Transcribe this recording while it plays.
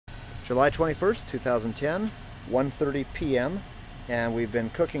July 21st, 2010, 1:30 p.m. and we've been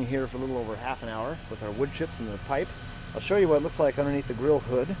cooking here for a little over half an hour with our wood chips in the pipe. I'll show you what it looks like underneath the grill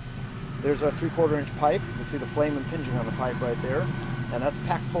hood. There's our 3/4 inch pipe. You can see the flame impinging on the pipe right there, and that's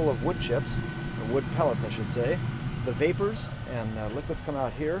packed full of wood chips, or wood pellets I should say. The vapors and liquids come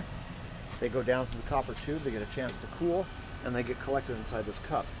out here. They go down through the copper tube, they get a chance to cool, and they get collected inside this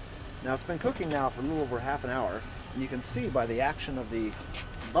cup. Now it's been cooking now for a little over half an hour, and you can see by the action of the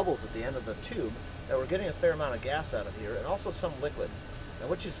bubbles at the end of the tube that we're getting a fair amount of gas out of here, and also some liquid. Now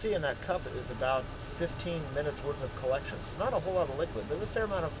what you see in that cup is about 15 minutes worth of collections. Not a whole lot of liquid, but a fair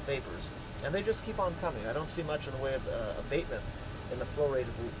amount of vapors. And they just keep on coming. I don't see much in the way of abatement in the flow rate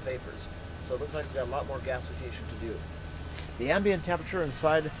of vapors. So it looks like we've got a lot more gasification to do. The ambient temperature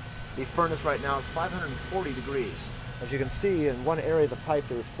inside the furnace right now is 540 degrees. As you can see, in one area of the pipe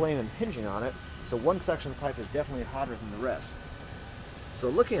there was flame impinging on it, so one section of the pipe is definitely hotter than the rest. So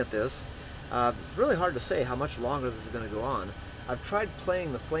looking at this, it's really hard to say how much longer this is going to go on. I've tried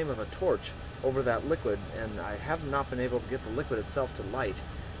playing the flame of a torch over that liquid, and I have not been able to get the liquid itself to light.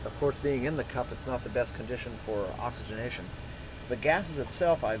 Of course, being in the cup, it's not the best condition for oxygenation. The gases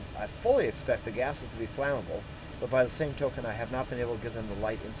itself, I fully expect the gases to be flammable, but by the same token, I have not been able to get them to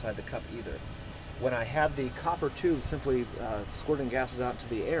light inside the cup either. When I had the copper tube simply squirting gases out into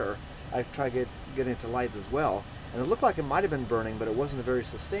the air, I tried getting it to light as well, and it looked like it might have been burning, but it wasn't a very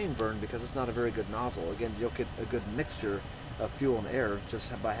sustained burn because it's not a very good nozzle. Again, you'll get a good mixture of fuel and air just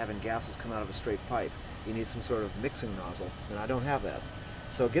by having gases come out of a straight pipe. You need some sort of mixing nozzle, and I don't have that.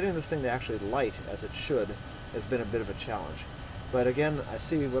 So getting this thing to actually light as it should has been a bit of a challenge. But again, I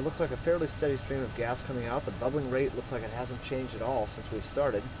see what looks like a fairly steady stream of gas coming out. The bubbling rate looks like it hasn't changed at all since we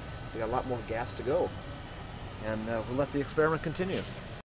started. We got a lot more gas to go. And we'll let the experiment continue.